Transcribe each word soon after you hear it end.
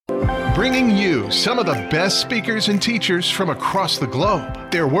bringing you some of the best speakers and teachers from across the globe.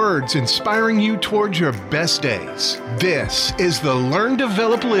 Their words inspiring you towards your best days. This is the Learn,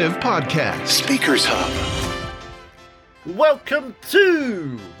 Develop, Live podcast, Speakers Hub. Welcome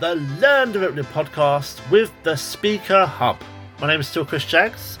to the Learn, Develop, Live podcast with the Speaker Hub. My name is still Chris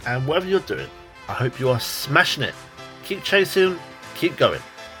Jaggs, and whatever you're doing, I hope you are smashing it. Keep chasing, keep going.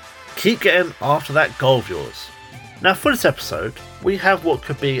 Keep getting after that goal of yours. Now for this episode, we have what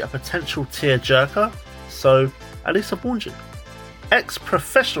could be a potential tear-jerker, so at least I've warned you.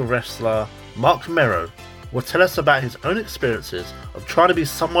 Ex-professional wrestler Mark Mero will tell us about his own experiences of trying to be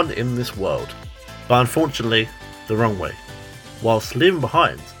someone in this world, but unfortunately the wrong way, whilst leaving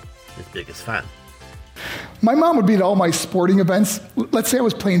behind his biggest fan. My mom would be at all my sporting events. Let's say I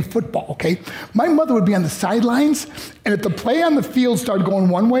was playing football, okay? My mother would be on the sidelines, and if the play on the field started going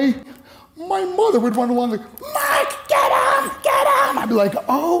one way, my mother would run along like, Mark, get him! I'd be like,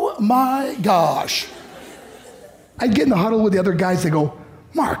 oh my gosh. I'd get in the huddle with the other guys. They go,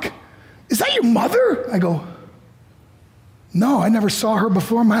 Mark, is that your mother? I go, no, I never saw her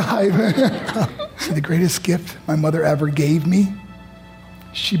before in my life. See, the greatest gift my mother ever gave me,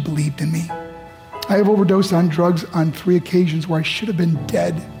 she believed in me. I have overdosed on drugs on 3 occasions where I should have been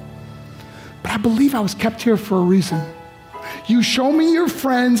dead. But I believe I was kept here for a reason. You show me your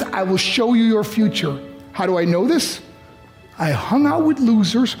friends, I will show you your future. How do I know this? I hung out with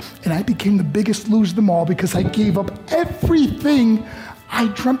losers, and I became the biggest loser of them all because I gave up everything I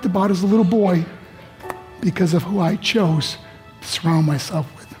dreamt about as a little boy because of who I chose to surround myself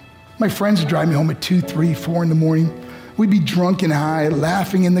with. My friends would drive me home at 2, 3, 4 in the morning. We'd be drunk and high,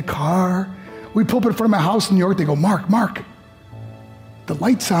 laughing in the car. We'd pull up in front of my house in New York. They go, Mark, the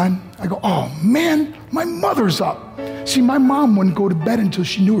light's on. I go, oh man, my mother's up. See, my mom wouldn't go to bed until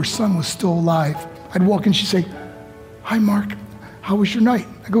she knew her son was still alive. I'd walk in, she'd say, hi, Mark, how was your night?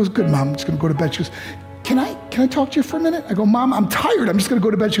 I go, it was good, Mom, I'm just gonna go to bed. She goes, can I talk to you for a minute? I go, Mom, I'm tired, I'm just gonna go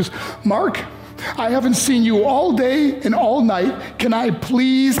to bed. She goes, Mark, I haven't seen you all day and all night. Can I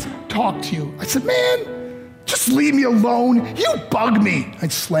please talk to you? I said, man, just leave me alone. You bug me.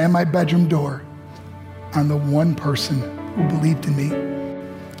 I'd slam my bedroom door on the one person who believed in me.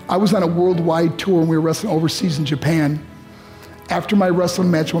 I was on a worldwide tour and we were wrestling overseas in Japan. After my wrestling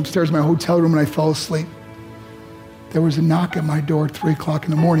match, I went upstairs to my hotel room and I fell asleep. There was a knock at my door at 3 o'clock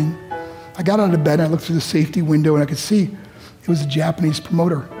in the morning. I got out of bed and I looked through the safety window and I could see it was a Japanese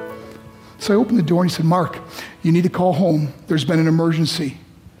promoter. So I opened the door and he said, Mark, you need to call home. There's been an emergency.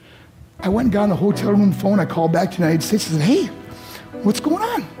 I went and got on the hotel room phone. I called back to the United States. I said, hey, what's going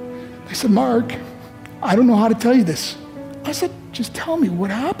on? They said, Mark, I don't know how to tell you this. I said, just tell me what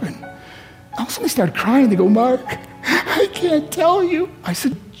happened. All of a sudden they started crying. They go, Mark, I can't tell you. I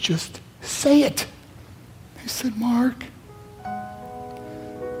said, just say it. They said, Mark,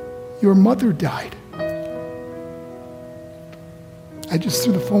 your mother died. I just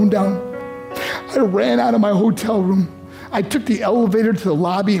threw the phone down. I ran out of my hotel room. I took the elevator to the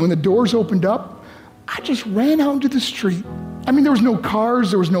lobby, and when the doors opened up, I just ran out into the street. I mean, there was no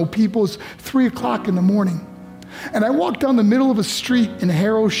cars, there was no people. It was 3 o'clock in the morning. And I walked down the middle of a street in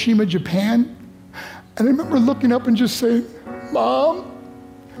Hiroshima, Japan, and I remember looking up and just saying, Mom,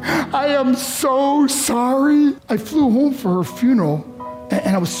 I am so sorry. I flew home for her funeral,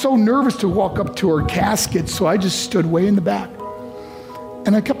 and I was so nervous to walk up to her casket, so I just stood way in the back.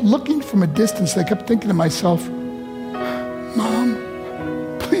 And I kept looking from a distance. I kept thinking to myself,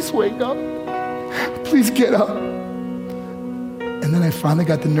 Mom, please wake up. Please get up. And then I finally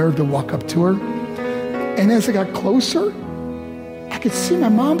got the nerve to walk up to her. And as I got closer, I could see my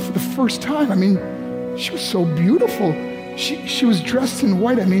mom for the first time. I mean, she was so beautiful. She was dressed in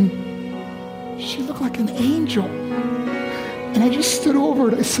white. I mean, she looked like an angel. And I just stood over her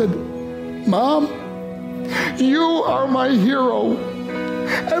and I said, Mom, you are my hero.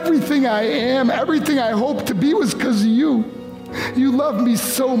 Everything I am, everything I hope to be was because of you. You loved me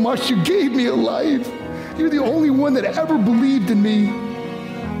so much, you gave me a life. You're the only one that ever believed in me.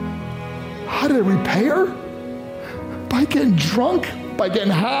 How did I repay her? By getting drunk, by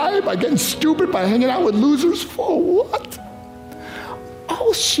getting high, by getting stupid, by hanging out with losers? For what?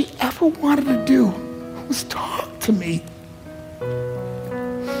 All she ever wanted to do was talk to me.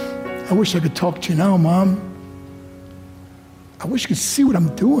 I wish I could talk to you now, Mom. I wish you could see what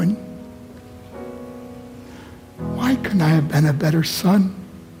I'm doing. Why couldn't I have been a better son?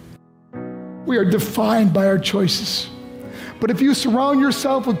 We are defined by our choices. But if you surround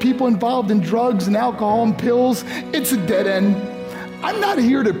yourself with people involved in drugs and alcohol and pills, it's a dead end. I'm not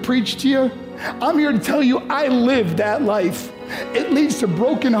here to preach to you. I'm here to tell you I lived that life. It leads to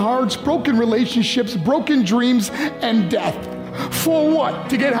broken hearts, broken relationships, broken dreams, and death. For what?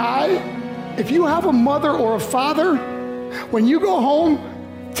 To get high? If you have a mother or a father, when you go home,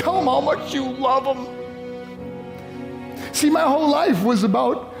 tell them how much you love them. See, my whole life was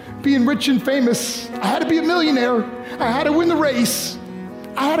about being rich and famous. I had to be a millionaire. I had to win the race.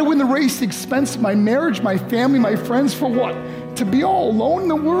 I had to win the race at the expense of my marriage, my family, my friends. For what? To be all alone in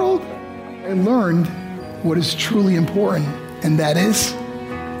the world? I learned what is truly important, and that is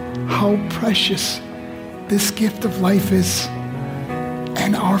how precious this gift of life is,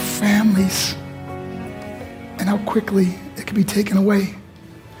 and our families, and how quickly it can be taken away.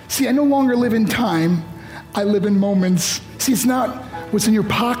 See, I no longer live in time, I live in moments. See, it's not what's in your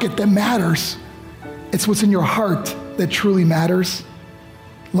pocket that matters, it's what's in your heart that truly matters.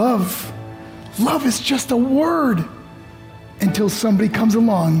 Love is just a word until somebody comes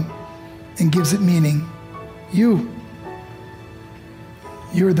along and gives it meaning. You're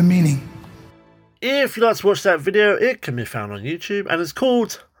the meaning. If you'd like to watch that video, it can be found on YouTube, and it's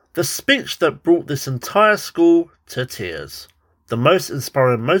called The Speech That Brought This Entire School to Tears, the most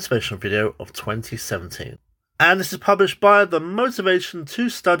inspiring motivational video of 2017. And this is published by the Motivation to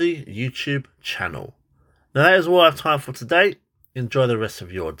Study YouTube channel. Now that is all I have time for today. Enjoy the rest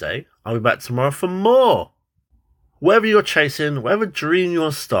of your day. I'll be back tomorrow for more. Whatever you're chasing, whatever dream you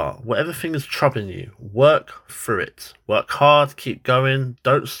want to start, whatever thing is troubling you, work through it. Work hard, keep going,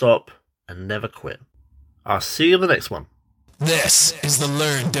 don't stop, and never quit. I'll see you in the next one. This is the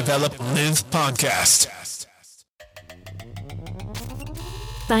Learn, Develop, Live podcast.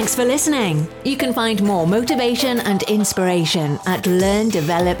 Thanks for listening. You can find more motivation and inspiration at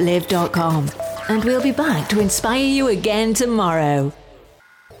learndeveloplive.com. And we'll be back to inspire you again tomorrow.